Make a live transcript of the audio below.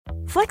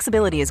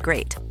Flexibility is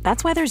great.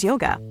 That's why there's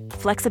yoga.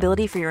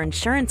 Flexibility for your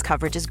insurance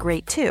coverage is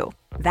great too.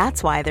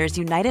 That's why there's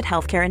United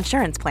Healthcare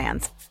Insurance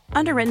Plans.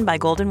 Underwritten by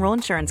Golden Rule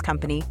Insurance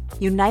Company,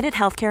 United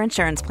Healthcare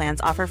Insurance Plans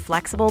offer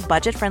flexible,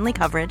 budget-friendly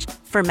coverage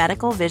for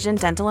medical, vision,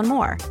 dental, and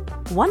more.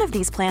 One of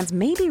these plans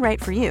may be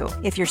right for you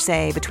if you're,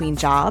 say, between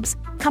jobs,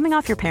 coming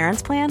off your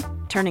parents' plan,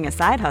 turning a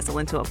side hustle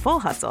into a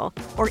full hustle,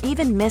 or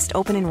even missed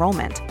open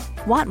enrollment.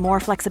 Want more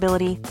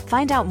flexibility?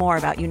 Find out more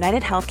about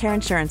United Healthcare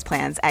Insurance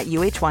Plans at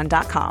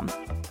uh1.com.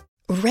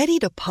 Ready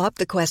to pop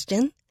the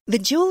question? The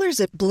jewelers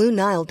at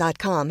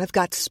BlueNile.com have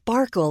got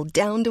sparkle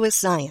down to a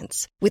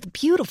science with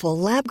beautiful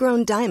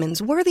lab-grown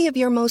diamonds worthy of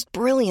your most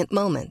brilliant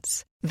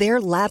moments.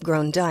 Their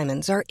lab-grown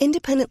diamonds are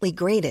independently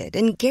graded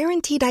and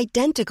guaranteed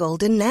identical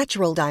to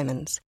natural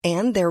diamonds,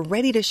 and they're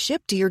ready to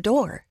ship to your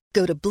door.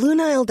 Go to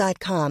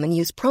BlueNile.com and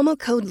use promo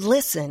code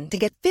LISTEN to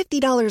get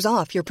 $50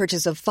 off your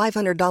purchase of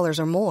 $500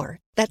 or more.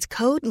 That's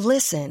code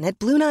LISTEN at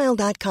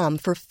BlueNile.com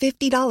for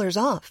 $50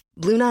 off.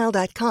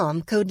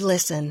 BlueNile.com, code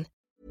LISTEN.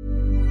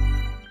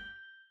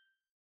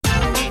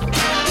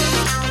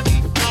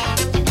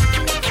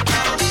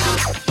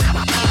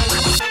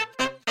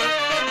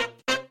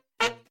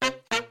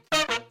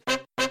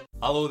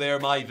 Hello there,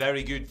 my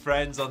very good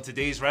friends. On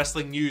today's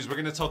wrestling news, we're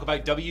going to talk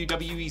about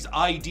WWE's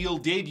ideal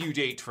debut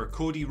date for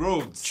Cody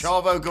Rhodes.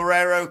 Chavo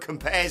Guerrero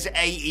compares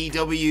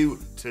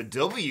AEW to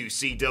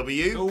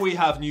WCW. We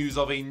have news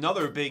of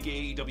another big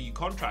AEW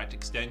contract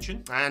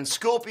extension. And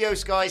Scorpio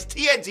Sky's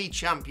TNT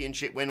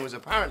Championship win was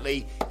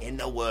apparently in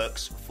the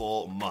works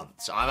for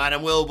months. I'm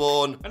Adam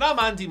Wilborn. And I'm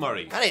Andy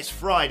Murray. And it's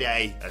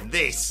Friday, and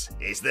this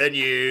is the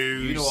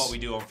news. You know what we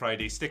do on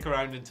Friday. Stick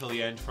around until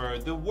the end for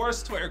the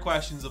worst Twitter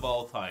questions of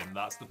all time.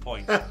 That's the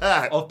point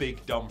of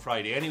Big Dumb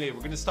Friday. Anyway, we're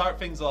going to start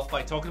things off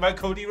by talking about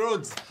Cody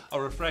Rhodes.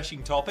 A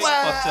refreshing topic,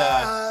 but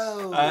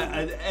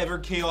an ever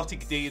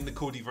chaotic day in the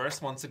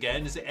Codyverse once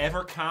again. Is it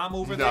ever calm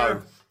over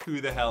there?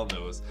 Who the hell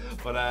knows?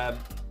 But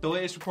the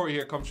latest report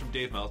here comes from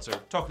Dave Meltzer,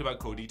 talking about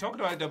Cody, talking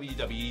about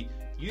WWE.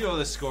 You know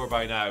the score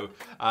by now.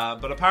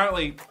 But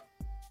apparently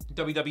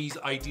WWE's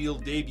ideal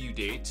debut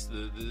date,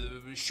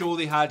 the show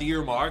they had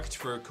earmarked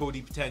for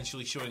Cody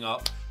potentially showing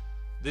up,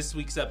 this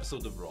week's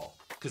episode of Raw.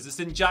 Because it's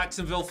in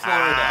Jacksonville,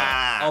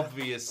 Florida,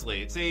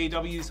 obviously. It's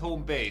AEW's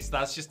home base.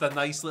 That's just a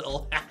nice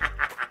little...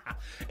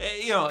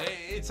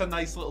 it's a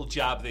nice little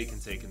jab they can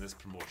take in this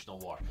promotional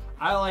war.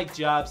 I like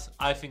jabs.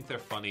 I think they're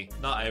funny.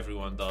 Not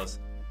everyone does.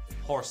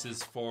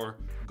 Horses for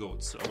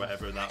goats, or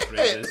whatever that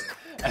phrase is.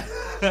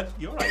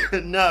 You're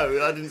right. No,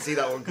 I didn't see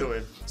that one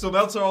coming. So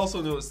Meltzer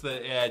also noticed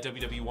that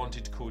WWE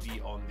wanted Cody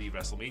on the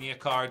WrestleMania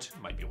card.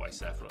 Might be why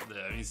Seth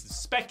Rollins, he's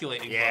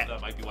speculating but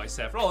that might be why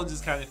Seth Rollins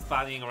is kind of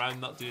fanning around,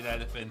 not doing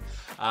anything.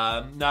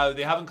 Now,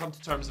 they haven't come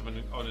to terms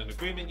on an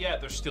agreement yet.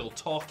 They're still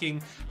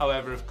talking.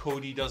 However, if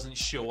Cody doesn't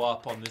show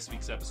up on this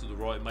week's episode of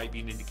Raw, it might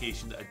be an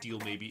indication that a deal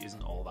maybe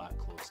isn't all that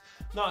close.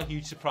 Not a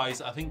huge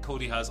surprise. I think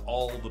Cody has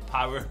all the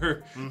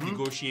power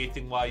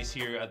negotiating wise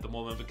here at the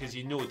moment, because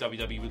you know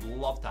WWE would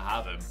love to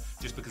have him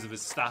just because of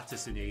his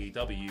status in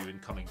AEW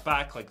and coming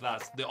back. Like,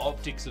 that's the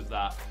optics of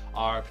that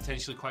are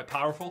potentially quite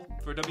powerful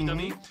for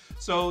WWE.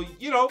 So,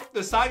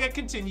 the saga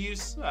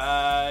continues.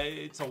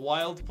 It's a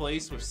wild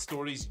place with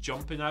stories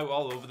jumping out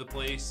all over the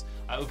place,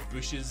 out of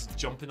bushes,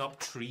 jumping up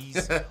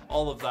trees,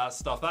 all of that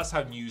stuff. That's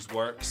how news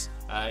works.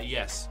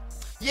 Yes.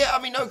 Yeah,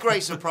 I mean, no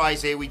great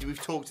surprise here. We've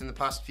talked in the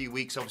past few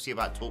weeks, obviously,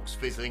 about talks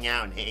fizzling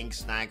out and hitting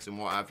snags and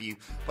what have you.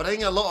 But I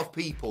think a lot of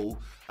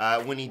people,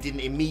 when he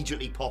didn't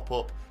immediately pop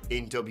up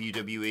in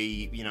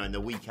WWE, in the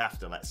week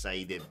after, let's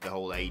say, the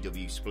whole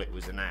AEW split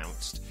was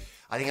announced,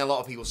 I think a lot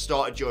of people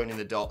started joining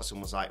the dots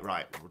and was like,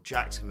 right, well,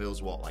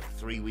 Jacksonville's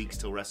 3 weeks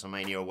till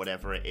WrestleMania or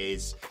whatever it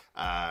is.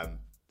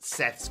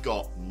 Seth's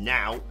got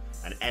now,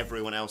 and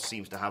everyone else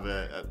seems to have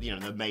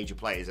the major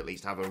players at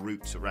least have a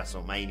route to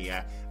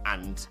WrestleMania,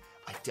 and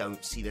I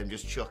don't see them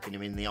just chucking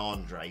him in the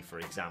Andre, for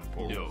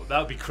example. No, that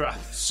would be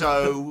crap.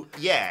 So,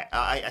 yeah,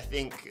 I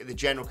think the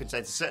general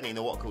consensus, certainly in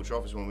the What Culture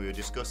office when we were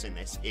discussing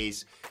this,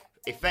 is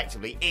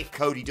effectively, if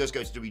Cody does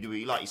go to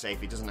WWE, like you say,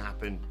 if it doesn't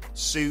happen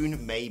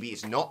soon, maybe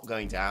it's not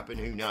going to happen,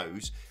 who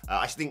knows.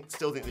 I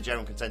still think the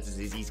general consensus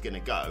is he's going to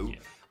go.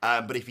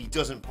 Yeah. But if he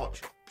doesn't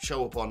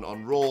show up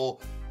on Raw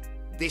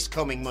this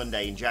coming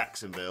Monday in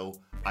Jacksonville,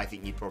 I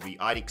think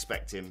I'd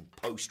expect him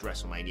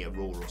post-WrestleMania,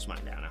 Raw or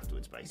SmackDown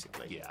afterwards,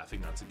 basically. Yeah, I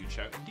think that's a good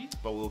shout indeed.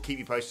 But we'll keep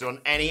you posted on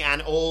any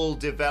and all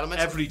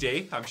developments. Every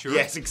day, I'm sure.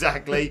 Yes,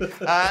 exactly.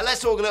 Let's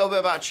talk a little bit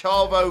about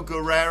Chavo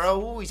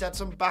Guerrero. He's had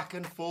some back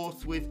and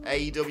forth with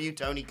AEW.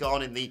 Tony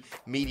Khan in the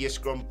media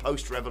scrum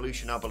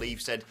post-Revolution, I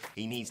believe, said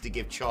he needs to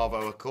give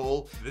Chavo a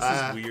call. This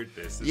is weird,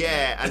 this, isn't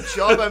it? And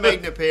Chavo made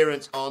an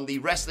appearance on the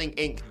Wrestling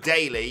Inc.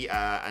 Daily,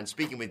 and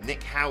speaking with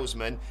Nick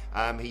Hausman,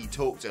 he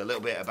talked a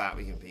little bit about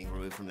being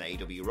removed from the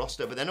AEW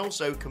roster, but then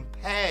also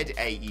compared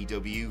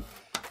AEW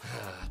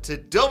to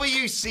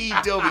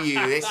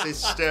WCW. This is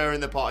stirring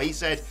the pot. He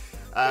said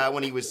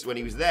when he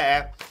was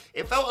there,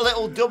 It felt a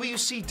little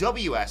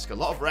WCW-esque. A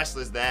lot of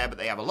wrestlers there, but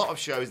they have a lot of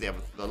shows. They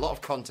have a lot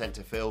of content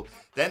to fill.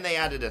 Then they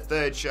added a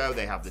third show.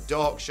 They have the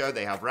Dark Show.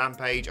 They have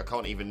Rampage. I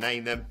can't even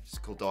name them. It's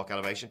called Dark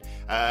Elevation.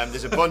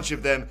 There's a bunch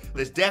of them.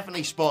 There's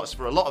definitely spots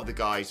for a lot of the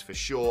guys, for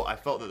sure. I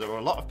felt that there were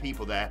a lot of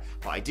people there,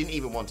 but I didn't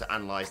even want to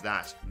analyse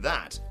that.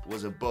 That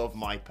was above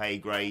my pay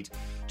grade.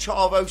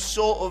 Chavo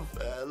sort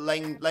of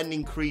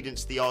lending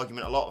credence to the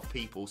argument a lot of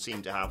people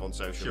seem to have on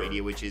social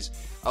media, which is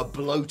a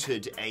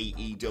bloated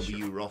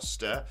AEW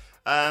roster.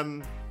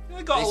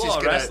 They got a lot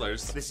of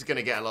wrestlers. This is going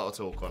to get a lot of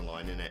talk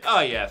online, isn't it?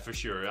 Oh, yeah, for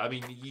sure. I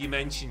mean, you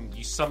mentioned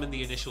you summoned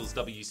the initials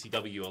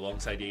WCW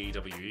alongside AEW.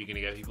 You're going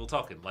to get people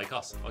talking, like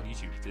us on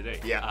YouTube today.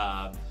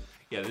 Yeah.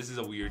 Yeah, this is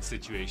a weird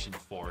situation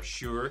for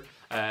sure.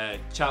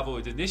 Chavo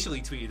had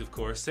initially tweeted, of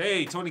course,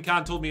 hey, Tony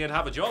Khan told me I'd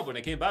have a job when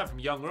I came back from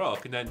Young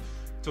Rock. And then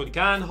Tony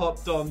Khan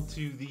hopped on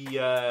to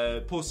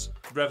the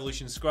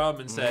post-Revolution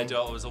Scrum and said,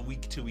 it was a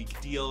week-to-week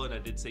deal. And I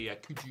did say I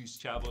could use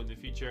Chavo in the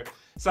future.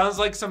 Sounds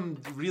like some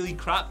really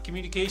crap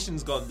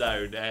communication's gone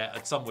down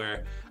at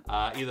somewhere.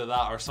 Either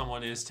that or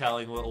someone is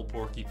telling little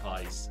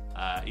porcupines.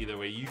 Either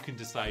way, you can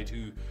decide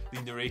who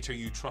the narrator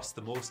you trust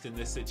the most in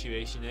this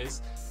situation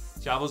is.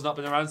 Chavo's not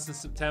been around since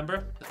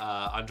September.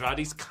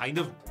 Andrade's kind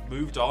of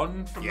moved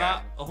on from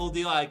that whole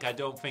deal. Like, I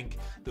don't think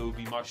there would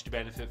be much to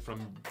benefit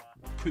from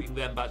putting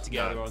them back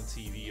together on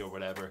TV or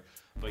whatever.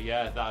 But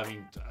yeah,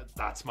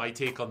 that's my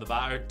take on the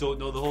matter. Don't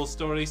know the whole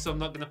story, so I'm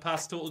not going to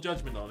pass total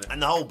judgment on it.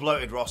 And the whole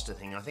bloated roster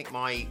thing, I think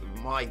my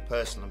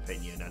personal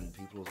opinion, and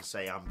people will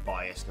say I'm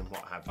biased and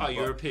what have you. Oh,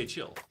 you're a paid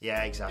shill.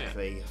 Yeah,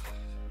 exactly. Yeah.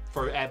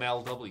 For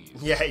MLW.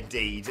 Yeah,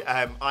 indeed.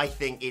 I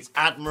think it's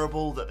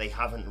admirable that they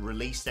haven't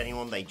released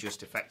anyone. They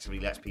just effectively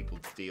let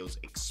people's deals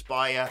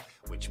expire,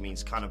 which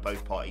means kind of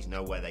both parties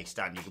know where they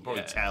stand. You can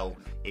probably tell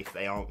if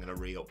they aren't going to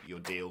re-up your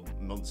deal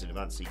months in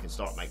advance, so you can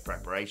start to make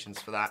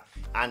preparations for that.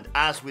 And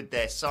as with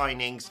their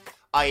signings,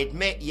 I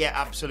admit,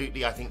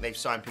 absolutely, I think they've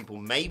signed people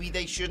maybe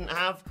they shouldn't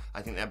have.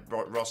 I think their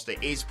roster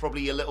is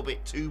probably a little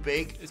bit too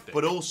big.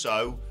 But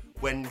also,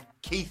 when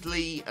Keith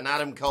Lee and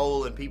Adam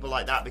Cole and people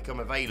like that become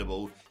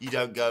available, you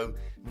don't go,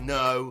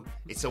 no,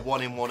 it's a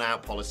one-in,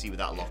 one-out policy with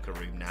that locker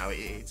room now.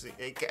 It's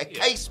a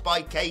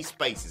case-by-case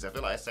basis. I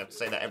feel like I have to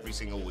say that every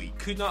single week.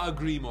 Could not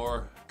agree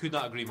more.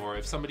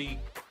 If somebody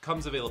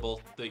comes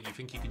available that you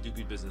think you can do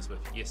good business with,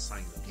 you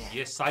sign them. Yeah.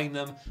 You sign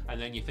them, and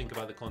then you think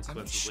about the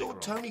consequences later on.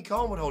 Tony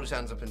Khan would hold his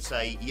hands up and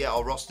say,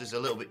 our roster's a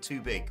little bit too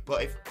big.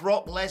 But if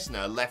Brock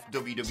Lesnar left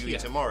WWE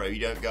tomorrow, you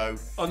don't go,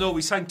 oh no,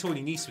 we signed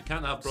Tony Nese, we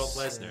can't have Brock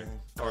Lesnar.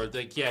 Or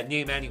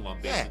name anyone,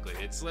 basically.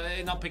 It's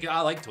not picking.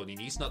 I like Tony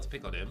Nese, not to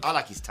pick on him. I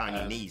like his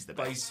tiny knees the best.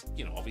 But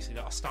he's, obviously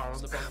not a star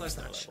on the Brock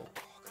Lesnar level.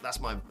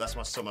 That's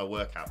my summer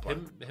workout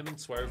plan. Him and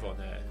Swerve on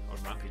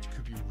Rampage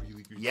could be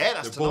really good. Yeah,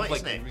 that's They're both tonight,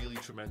 isn't it? Really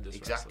tremendous.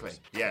 Exactly.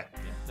 Wrestlers. Yeah.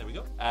 There we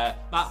go. Matt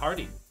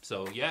Hardy.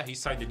 So he's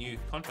signed a new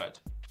contract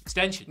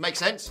extension. Makes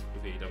sense.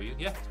 With AEW.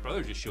 Yeah, his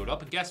brother just showed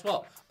up, and guess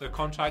what? Their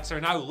contracts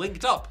are now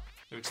linked up.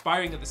 They're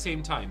expiring at the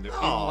same time. They're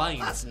in line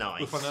that's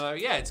nice. with one another.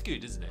 Yeah, it's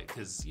good, isn't it?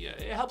 Because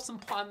it helps them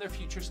plan their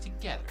futures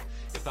together,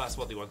 if that's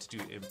what they want to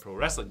do in pro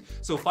wrestling.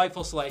 So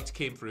Fightful Select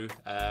came through,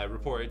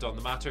 reported on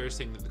the matter,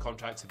 saying that the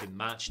contracts have been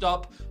matched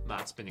up.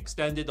 Matt's been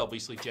extended.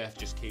 Obviously, Jeff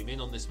just came in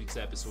on this week's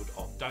episode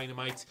of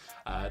Dynamite.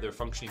 They're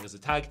functioning as a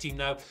tag team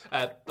now.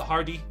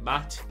 Hardy,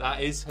 Matt, that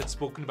is, had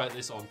spoken about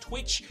this on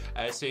Twitch,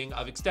 saying,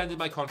 I've extended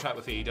my contract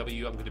with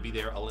AEW. I'm going to be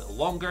there a little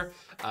longer.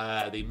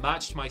 They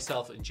matched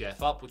myself and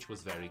Jeff up, which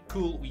was very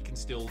cool. We can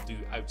still do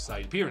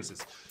outside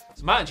appearances.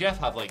 So Matt and Jeff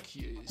have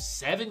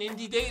 7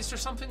 indie dates or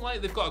something like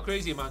that. They've got a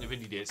crazy amount of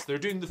indie dates. They're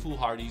doing the full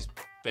Hardys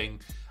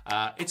thing.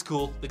 It's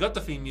cool. They got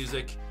the theme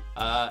music.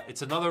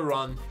 It's another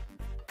run.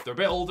 They're a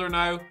bit older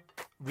now.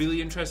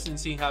 Really interested in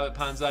seeing how it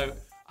pans out.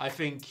 I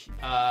think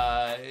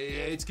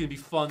it's going to be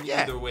fun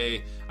either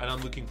way, and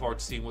I'm looking forward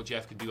to seeing what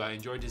Jeff can do. I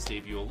enjoyed his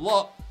debut a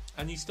lot.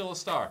 And he's still a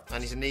star.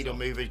 And he's a needle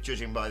mover,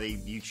 judging by the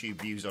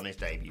YouTube views on his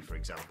debut, for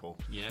example.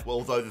 Yeah. Well,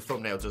 although the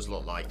thumbnail does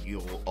look like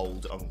your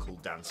old uncle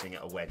dancing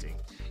at a wedding.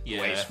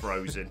 Yeah. Where he's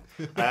frozen.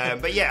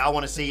 But yeah, I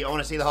want to see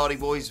the Hardy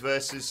Boys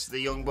versus the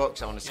Young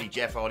Bucks. I want to see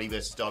Jeff Hardy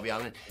versus Darby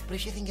Allin. But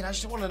if you're thinking, I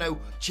just want to know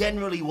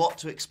generally what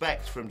to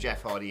expect from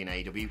Jeff Hardy in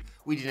AEW,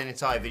 we did an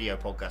entire video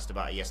podcast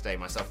about it yesterday,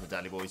 myself and the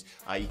Danny Boys.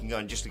 You can go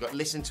and just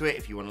listen to it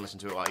if you want to listen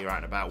to it while you're out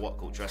and about, What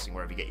Culture Wrestling,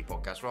 wherever you get your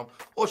podcast from,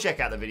 or check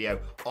out the video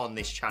on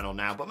this channel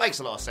now. But makes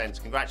a lot of sense.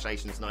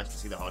 Congratulations. Nice to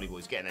see the Hardy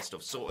Boys getting their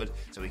stuff sorted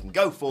so we can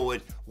go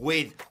forward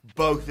with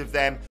both of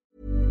them.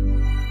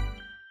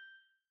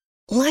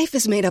 Life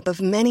is made up of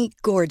many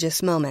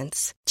gorgeous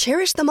moments.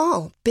 Cherish them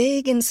all,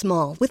 big and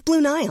small, with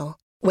Blue Nile.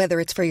 Whether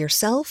it's for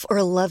yourself or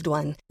a loved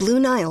one, Blue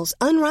Nile's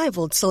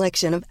unrivaled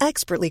selection of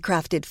expertly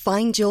crafted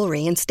fine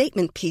jewelry and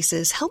statement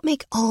pieces help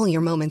make all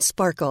your moments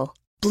sparkle.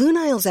 Blue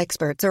Nile's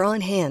experts are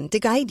on hand to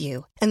guide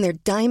you, and their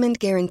diamond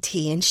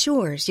guarantee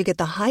ensures you get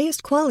the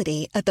highest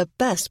quality at the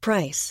best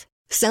price.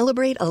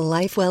 Celebrate a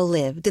life well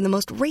lived in the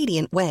most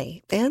radiant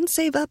way and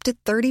save up to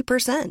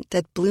 30%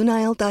 at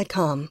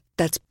BlueNile.com.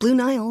 That's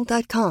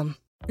BlueNile.com.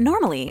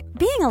 Normally,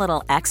 being a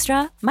little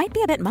extra might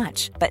be a bit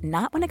much, but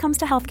not when it comes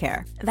to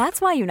healthcare.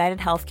 That's why United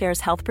Healthcare's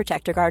Health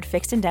Protector Guard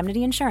fixed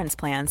indemnity insurance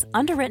plans,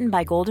 underwritten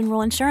by Golden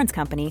Rule Insurance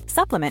Company,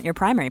 supplement your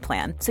primary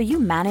plan so you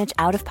manage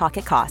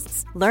out-of-pocket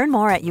costs. Learn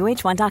more at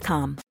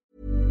uh1.com.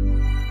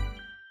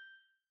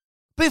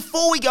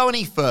 Before we go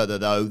any further,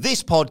 though,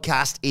 this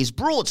podcast is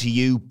brought to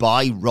you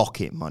by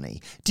Rocket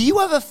Money. Do you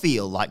ever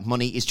feel like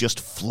money is just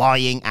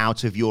flying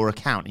out of your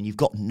account and you've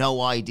got no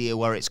idea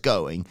where it's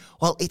going?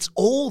 Well, it's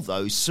all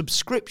those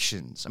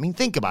subscriptions. I mean,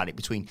 think about it.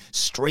 Between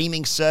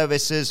streaming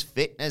services,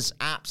 fitness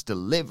apps,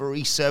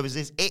 delivery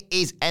services, it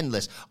is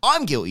endless.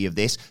 I'm guilty of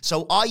this,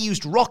 so I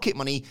used Rocket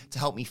Money to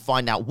help me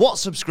find out what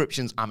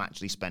subscriptions I'm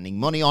actually spending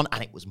money on,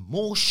 and it was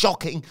more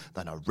shocking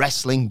than a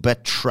wrestling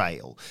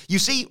betrayal. You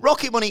see,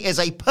 Rocket Money is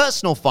a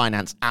personal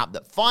finance app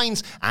that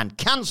finds and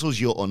cancels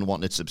your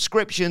unwanted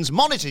subscriptions,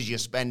 monitors your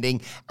spending,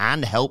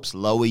 and helps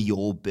lower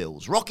your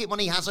bills. Rocket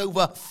Money has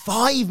over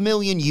 5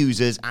 million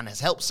users and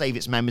has helped save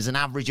its members an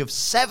average of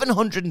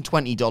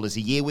 $720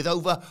 a year, with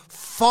over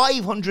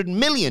 $500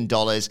 million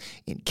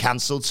in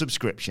cancelled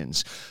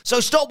subscriptions.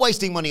 So stop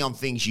wasting money on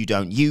things you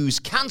don't use.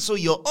 Cancel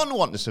your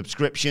unwanted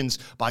subscriptions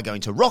by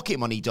going to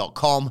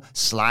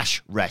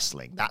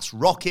rocketmoney.com/wrestling. That's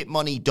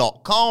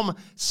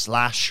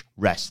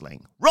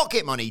rocketmoney.com/wrestling.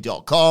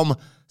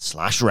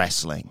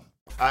 rocketmoney.com/wrestling.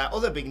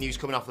 Other big news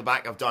coming off the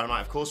back of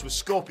Dynamite, of course, was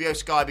Scorpio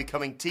Sky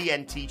becoming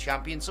TNT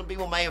champion. Some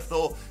people may have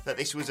thought that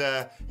this was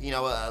a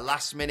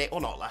last minute,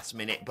 or not last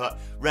minute, but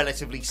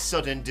relatively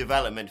sudden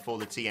development for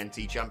the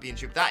TNT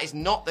championship. That is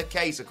not the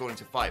case, according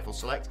to Fightful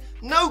Select.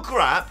 No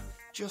crap.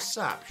 Just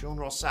Sapp, Sean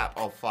Ross Sapp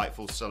of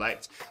Fightful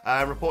Select,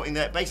 reporting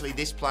that basically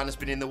this plan has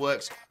been in the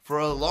works for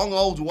a long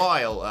old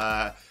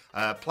while.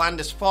 Planned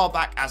as far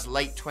back as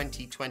late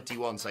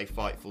 2021, say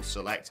Fightful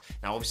Select.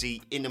 Now,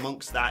 obviously, in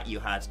amongst that, you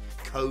had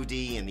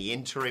Cody and the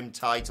interim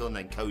title, and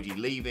then Cody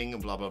leaving,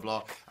 and blah, blah,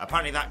 blah.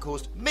 Apparently, that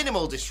caused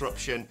minimal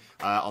disruption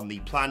on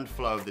the planned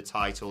flow of the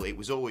title. It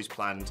was always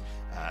planned.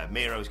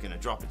 Miro was going to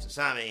drop it to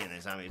Sammy, and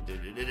then Sammy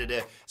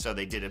so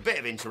they did a bit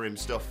of interim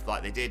stuff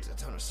like they did. I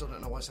still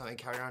don't know why Sammy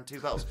carried around two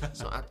belts.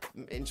 It's not how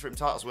interim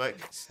titles work.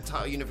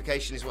 Title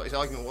unification is what his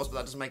argument was, but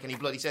that doesn't make any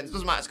bloody sense. It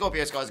doesn't matter.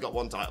 Scorpio Sky's got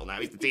one title now.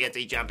 He's the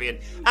TNT champion,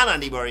 and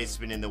Andy Murray has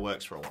been in the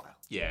works for a while.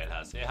 Yeah, it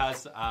has. It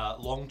has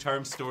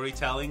long-term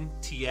storytelling,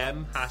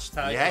 TM,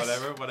 hashtag, yes.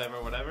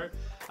 whatever.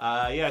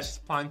 Yeah, it's just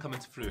a plan coming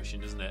to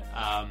fruition, isn't it?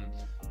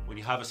 When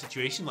you have a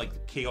situation like the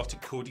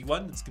chaotic Cody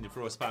one, it's going to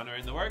throw a spanner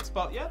in the works.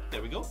 But yeah,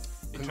 there we go.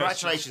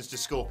 Congratulations to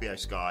Scorpio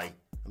Sky.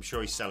 I'm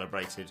sure he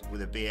celebrated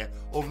with a beer,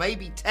 or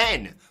maybe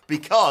 10,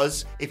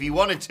 because if he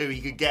wanted to,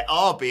 he could get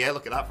our beer.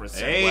 Look at that for a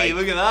segue. Hey,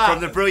 look at that. From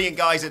the brilliant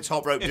guys at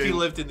Top Rope. If he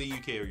lived in the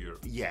UK or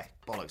Europe. Yeah,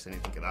 bollocks, I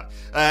didn't think of that.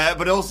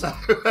 But also,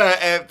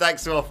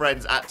 thanks to our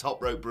friends at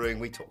Top Rope Brewing.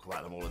 We talk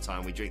about them all the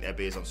time. We drink their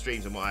beers on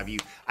streams and what have you.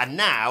 And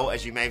now,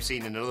 as you may have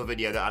seen in another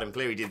video that Adam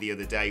Cleary did the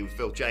other day with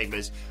Phil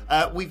Chambers,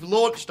 we've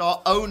launched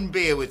our own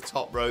beer with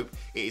Top Rope.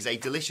 It is a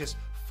delicious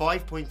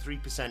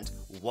 5.3%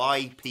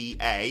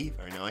 YPA.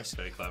 Very nice.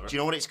 Very clever. Do you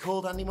know what it's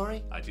called, Andy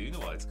Murray? I do know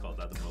what it's called.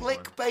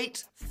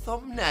 Clickbait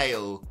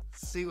thumbnail.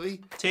 See what we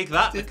take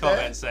that in the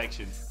comment there?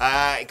 section.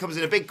 It comes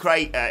in a big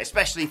crate,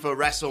 especially for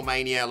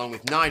WrestleMania, along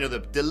with 9 other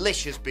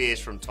delicious beers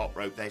from Top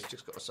Rope. They've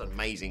just got an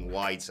amazing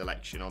wide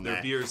selection on there.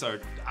 Their beers are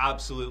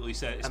absolutely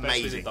set, especially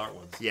amazing. The dark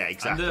ones. Yeah,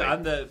 exactly.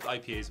 And the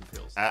IPAs and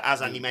pills.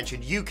 As Andy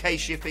mentioned, UK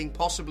shipping,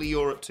 possibly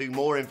Europe too.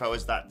 More info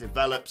as that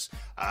develops.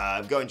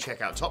 Go and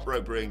check out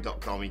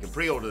topropebrewing.com. You can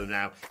pre-order them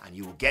now, and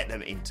you will get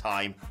them in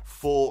time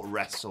for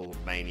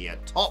WrestleMania.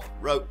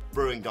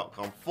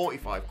 Topropebrewing.com,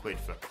 45 quid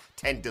for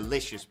 10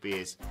 delicious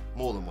beers.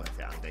 More than worth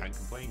it, Andy. Can't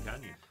complain,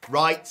 can you?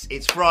 Right,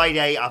 it's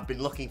Friday. I've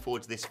been looking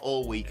forward to this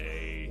all week.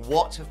 Hey.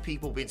 What have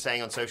people been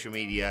saying on social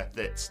media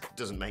that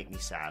doesn't make me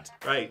sad?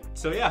 Right,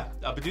 so yeah,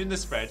 I've been doing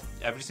this spread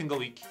every single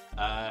week.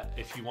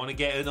 If you want to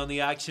get in on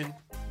the action,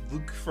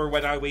 look for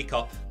when I wake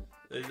up.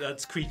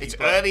 That's creepy. It's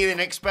earlier than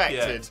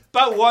expected.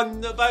 Yeah.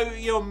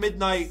 About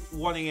midnight,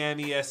 1 a.m.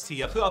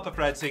 EST. I put up a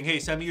thread saying, "Hey,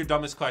 send me your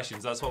dumbest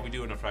questions." That's what we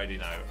do on a Friday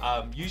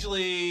now.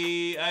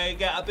 Usually, I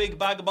get a big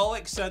bag of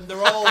bollocks, and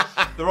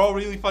they're all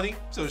really funny.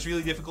 So it's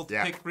really difficult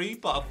to pick 3.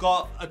 But I've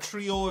got a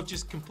trio of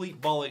just complete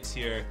bollocks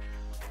here.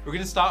 We're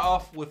going to start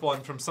off with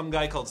one from some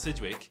guy called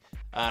Sidgwick,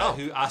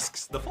 who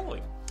asks the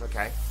following: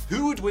 Okay.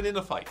 Who would win in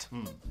a fight?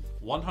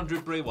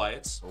 100 Bray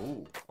Wyatts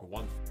or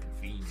 1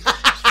 Fiend?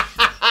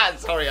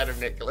 Sorry, Adam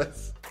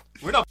Nicholas.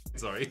 We're not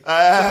sorry.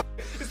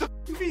 It's the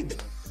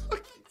Fiend.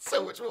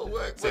 So much more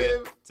work Say with it.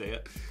 him. Say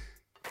it.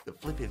 The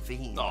flipping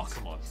Fiend. Oh,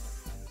 come on.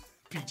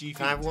 PG Fiend.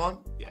 Can I have one?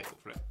 Yeah, go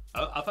for it.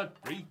 I've had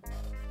 3.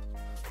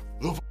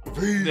 The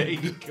Fiend. There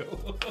you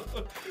go.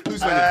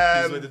 Who's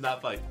winning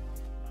that fight?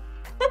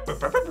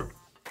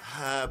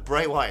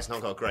 Bray Wyatt's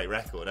not got a great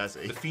record, has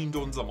he? The Fiend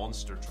owns a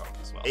monster truck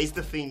as well. Is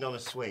the Fiend on a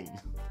swing?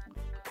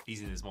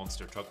 He's in his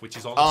monster truck, which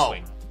is on a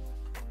swing.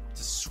 It's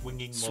a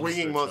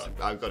swinging monster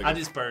truck. I've got to And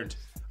it's burned.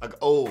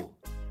 Oh.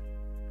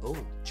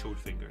 Chode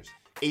fingers.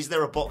 Is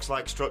there a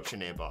box-like structure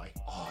nearby?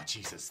 Oh,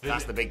 Jesus.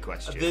 That's the big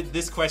question.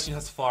 This question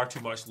has far too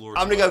much lore.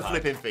 I'm going to go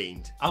Flipping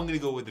Fiend. I'm going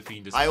to go with the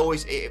Fiend as well. I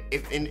always,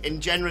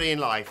 generally in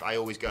life, I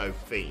always go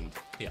Fiend.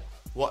 Yeah.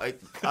 What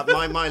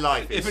my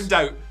life is. If in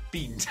doubt,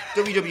 Fiend.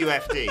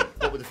 WWFD.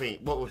 What would the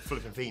Fiend? What would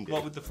Flipping Fiend do?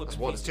 What would the Flipping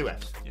Fiend? There's two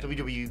Fiend Fs. do?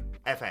 Yeah.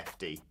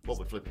 WWFFD. What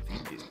would Flipping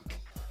Fiend do?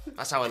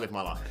 That's how I live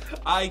my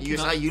life.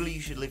 You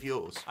should live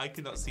yours. I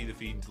cannot see the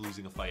Fiend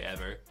losing a fight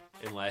ever,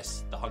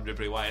 unless the 100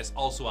 Bray Wyatts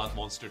also have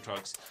monster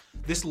trucks.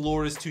 This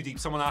lore is too deep.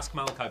 Someone ask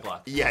Malachi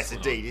Black. Yes,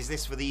 indeed. Is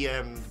this for the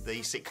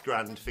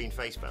 $6,000 Fiend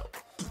face belt?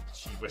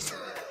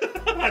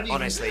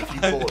 Honestly, if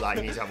you bought that,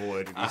 you need to have a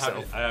word with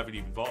yourself. I haven't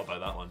even thought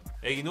about that one.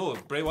 Hey, you know,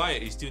 Bray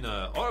Wyatt is doing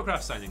an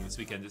autograph signing this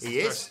weekend. It's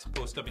his first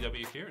post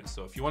WWE appearance.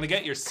 So if you want to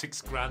get your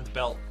 $6,000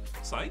 belt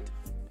signed,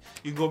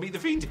 you can go meet the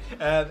Fiend.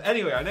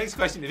 Anyway, our next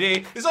question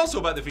today is also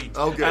about the Fiend.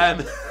 Oh,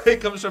 good. It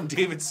comes from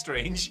David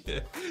Strange.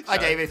 Hi,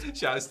 David.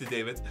 Shout outs to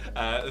David,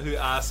 who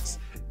asks,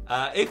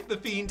 if the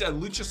Fiend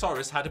and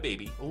Luchasaurus had a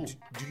baby,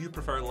 do you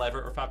prefer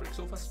leather or fabric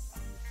sofas?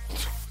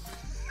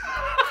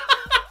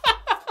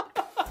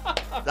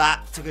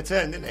 That took a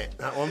turn, didn't it?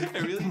 That one.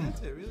 It really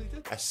did. It really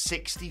did. A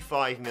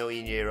 65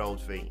 million year old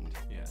Fiend.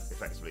 Yeah.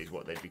 Effectively is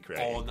what they'd be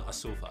creating. On a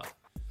sofa.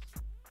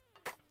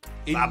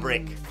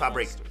 Fabric.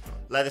 Monster.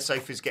 Leather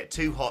sofas get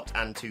too hot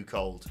and too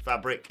cold.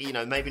 Fabric,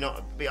 maybe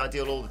not be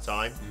ideal all the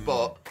time,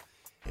 but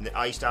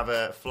I used to have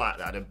a flat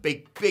that had a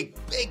big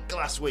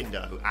glass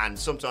window, and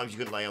sometimes you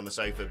couldn't lay on the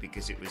sofa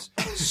because it was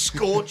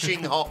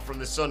scorching hot from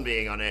the sun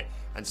being on it.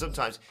 And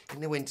sometimes in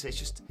the winter, it's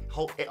just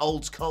it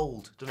olds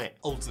cold, doesn't it?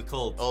 Olds the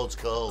cold. Olds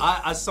cold.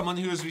 As someone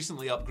who has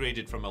recently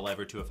upgraded from a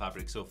leather to a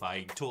fabric sofa,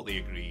 I totally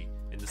agree.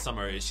 In the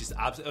summer, it's just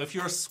if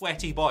you're a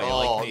sweaty boy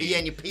like me. Yeah,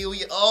 and you peel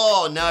your.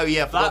 Oh no,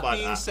 yeah. That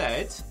being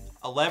said,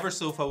 a leather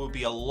sofa would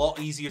be a lot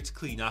easier to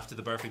clean after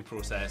the birthing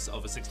process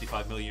of a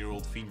 65 million year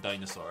old Fiend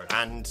dinosaur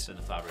than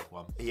a fabric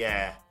one.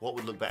 Yeah, what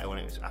would look better after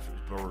it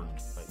was burned,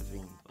 like the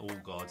Fiend? Oh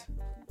God,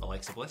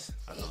 Alexa Bliss?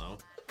 I don't know.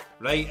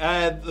 Right,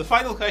 the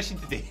final question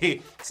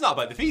today, it's not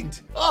about the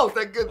Fiend. Oh,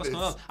 thank goodness. What's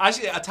going on?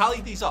 Actually, I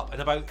tallied these up,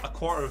 and about a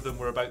quarter of them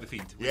were about the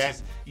Fiend. Which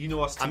is,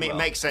 us too it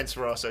makes sense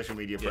for our social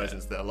media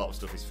presence that a lot of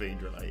stuff is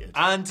Fiend related.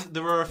 And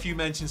there were a few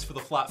mentions for the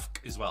Flat F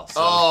as well.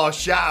 So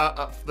shout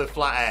out the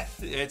Flat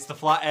F. It's the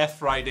Flat F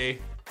Friday,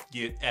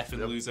 you effing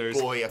losers.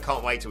 Boy, I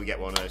can't wait till we get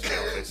one of those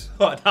shelters.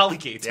 What, an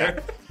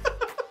alligator?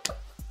 Yeah.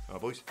 Oh,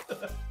 boys.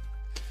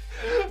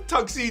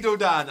 Tuxedo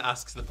Dan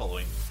asks the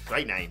following.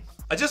 Great name.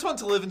 I just want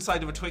to live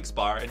inside of a Twix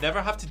bar and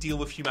never have to deal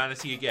with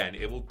humanity again.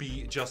 It will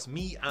be just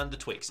me and the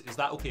Twix. Is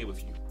that okay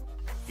with you?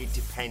 It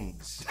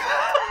depends.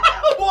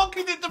 What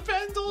can it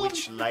depend on?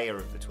 Which layer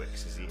of the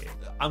Twix is he in?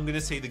 I'm going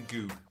to say the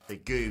goo. The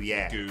goo,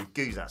 yeah. Goo.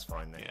 Goo's, that's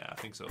fine then. Yeah, I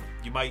think so.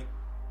 You might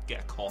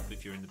get a cough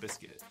if you're in the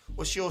biscuit.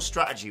 What's your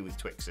strategy with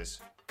Twixes?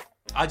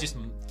 I just,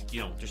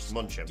 Just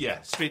munch them.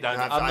 Yeah, straight down.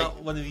 I'm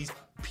not one of these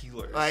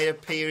peelers. I had a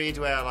period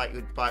where I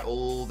would bite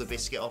all the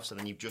biscuit off, so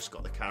then you've just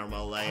got the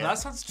caramel layer. Oh, that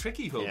sounds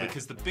tricky though,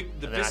 because the and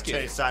then biscuit. I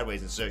turn it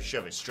sideways and so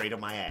shove it straight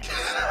on my ass.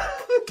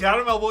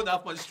 Caramel won't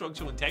have much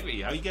structural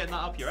integrity. How are you getting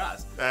that up your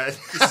ass?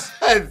 Just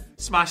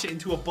smash it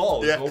into a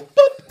ball. Yeah. And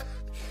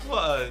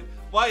go,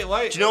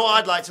 why? Do you know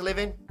what I'd like to live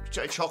in,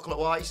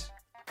 chocolate-wise?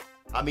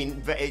 I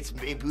mean,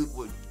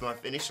 my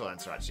initial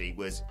answer actually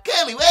was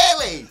Curly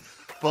Wurly,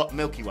 but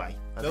Milky Way.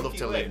 I'd love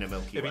to live in a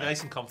Milky Way. It'd be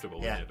nice and comfortable.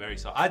 Yeah, very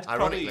soft.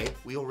 Ironically,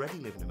 we already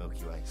live in a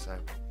Milky Way, so.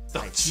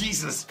 Oh,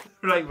 Jesus!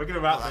 Right, we're gonna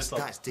wrap this up.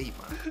 That's deep,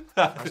 man.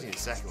 I was in the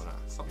second one.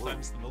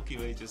 Sometimes the Milky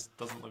Way just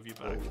doesn't love you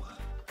back.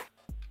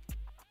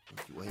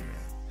 Milky Way, man.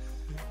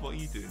 What are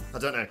you doing? I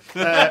don't know.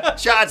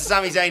 Shout out to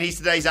Sami Zayn. He's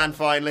today's and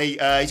finally.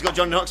 He's got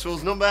John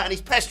Knoxville's number and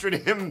he's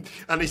pestering him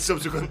and he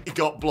subsequently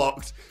got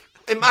blocked.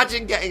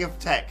 Imagine getting a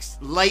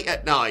text late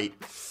at night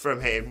from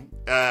him,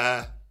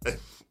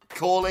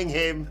 calling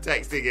him,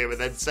 texting him, and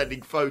then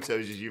sending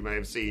photos, as you may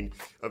have seen,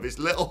 of his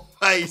little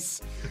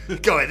face.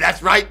 Going,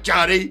 that's right,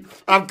 Johnny.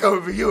 I'm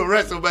coming for you at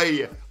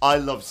WrestleMania. I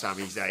love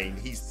Sami Zayn.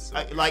 He's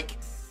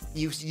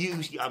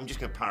I'm just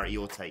going to parrot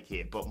your take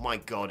here, but my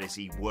God, has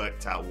he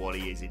worked out what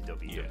he is in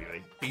WWE.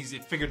 Yeah. He's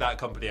figured that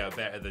company out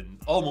better than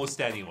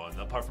almost anyone,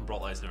 apart from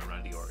Brock Lesnar and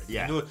Randy Orton.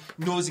 Yeah. He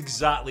knows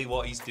exactly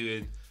what he's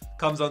doing,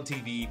 comes on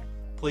TV,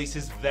 plays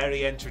his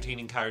very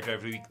entertaining character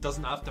every week,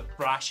 doesn't have to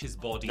thrash his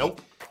body.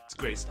 Nope. It's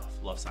great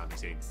stuff. Love Sami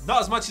Zayn.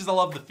 Not as much as I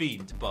love The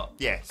Fiend, but...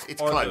 Yes,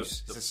 it's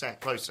close. It's a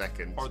close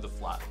second. Or the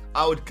Flat.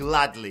 I would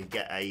gladly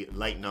get a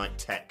late night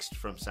text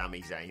from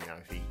Sami Zayn now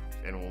if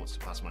anyone wants to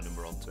pass my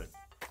number on to him.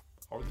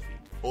 Or the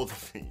Fiend. Or the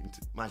Fiend.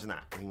 Imagine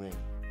that. Ring ring.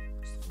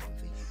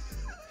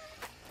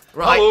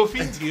 Right. Hello,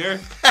 Fiend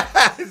here.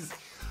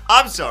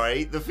 I'm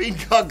sorry, the Fiend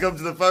can't come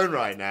to the phone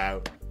right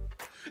now.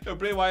 No,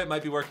 Bray Wyatt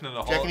might be working on a Do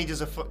you hot... reckon he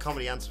does a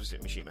comedy answer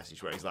machine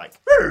message where he's like,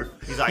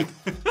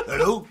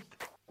 hello?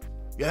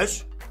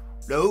 Yes?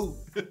 No?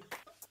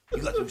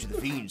 You got through to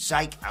the Fiend.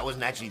 Psych, I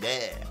wasn't actually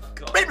there.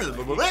 God.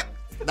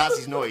 That's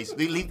his noise.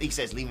 He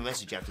says, leave a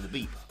message after the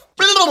beep.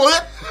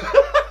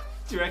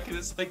 Do you reckon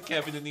it's like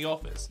Kevin in The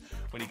Office,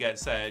 when he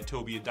gets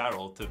Toby and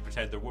Daryl to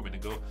pretend they're women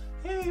and go,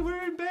 hey,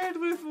 we're in bed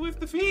with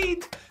the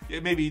Fiend. Yeah,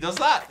 maybe he does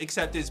that,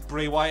 except it's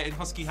Bray Wyatt and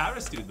Husky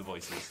Harris doing the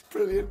voices.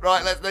 Brilliant.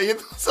 Right, let's know your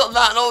thoughts on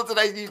that and all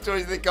today's news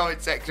stories in the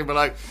comment section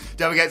below.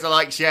 Don't forget to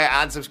like, share,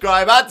 and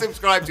subscribe. And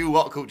subscribe to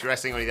What Culture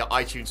Wrestling on either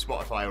iTunes,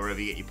 Spotify, or wherever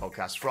you get your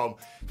podcasts from.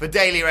 For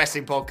daily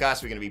wrestling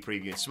podcasts, we're going to be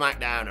previewing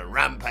SmackDown and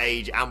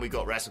Rampage, and we've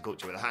got Wrestle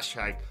Culture with a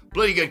hashtag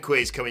bloody good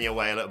quiz coming your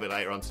way a little bit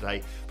later on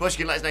today. Plus,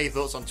 you can let us know your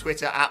thoughts on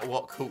Twitter at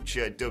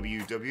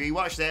WhatCultureWWE.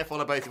 Watch there,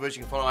 follow both of us.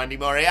 You can follow Andy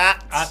Murray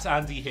at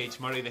Andy H.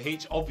 Murray. The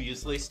H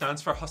obviously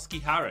stands for Husky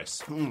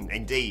Harris.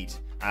 Indeed.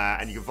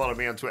 And you can follow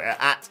me on Twitter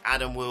at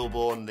Adam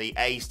Wilborn. The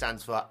A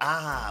stands for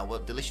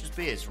delicious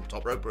beers from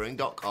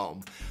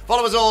TopRopeBrewing.com.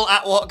 Follow us all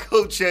at What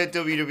Culture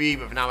WWE.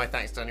 But for now, my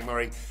thanks to Andy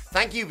Murray.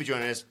 Thank you for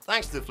joining us.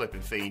 Thanks to the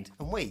Flippin' Fiend,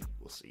 and we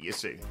will see you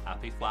soon.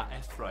 Happy Flat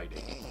F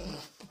Friday.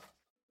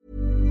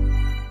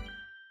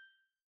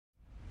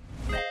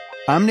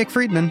 I'm Nick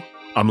Friedman.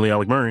 I'm Lee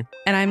Alec Murray.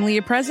 And I'm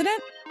Leah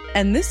President.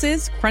 And this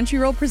is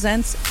Crunchyroll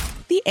Presents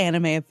The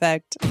Anime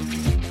Effect.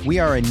 We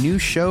are a new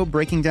show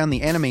breaking down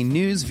the anime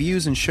news,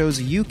 views, and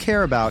shows you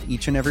care about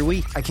each and every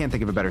week. I can't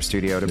think of a better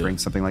studio to bring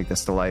something like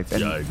this to life.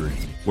 And I agree.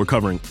 We're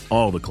covering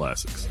all the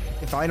classics.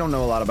 if I don't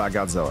know a lot about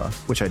Godzilla,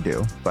 which I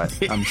do, but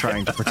I'm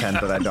trying to pretend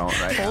that I don't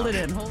right now. Hold it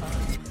in.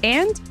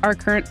 And our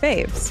current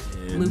faves.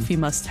 Luffy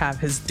must have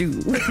his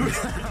due.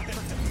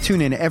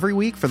 Tune in every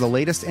week for the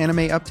latest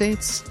anime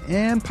updates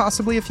and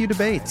possibly a few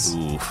debates.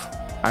 Oof.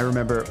 I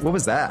remember, what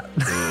was that?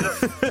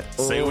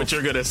 Say what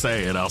you're going to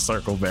say and I'll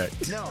circle back.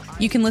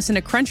 You can listen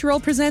to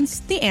Crunchyroll Presents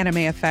The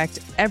Anime Effect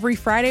every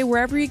Friday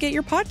wherever you get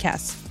your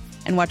podcasts.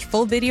 And watch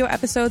full video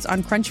episodes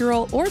on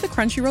Crunchyroll or the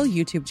Crunchyroll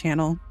YouTube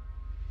channel.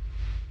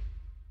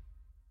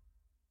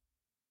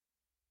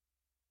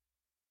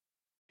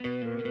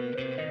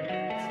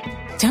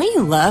 Don't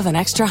you love an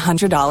extra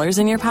 $100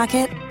 in your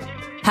pocket?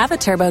 Have a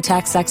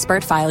TurboTax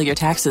expert file your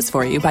taxes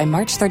for you by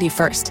March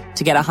 31st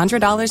to get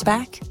 $100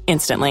 back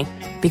instantly.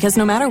 Because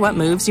no matter what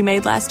moves you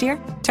made last year,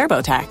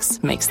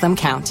 TurboTax makes them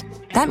count.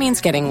 That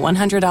means getting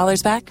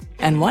 $100 back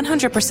and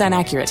 100%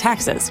 accurate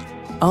taxes,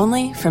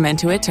 only from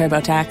Intuit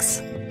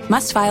TurboTax.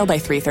 Must file by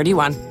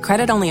 3/31.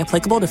 Credit only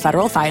applicable to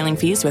federal filing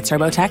fees with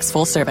TurboTax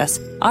full service.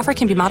 Offer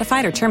can be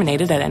modified or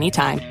terminated at any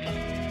time.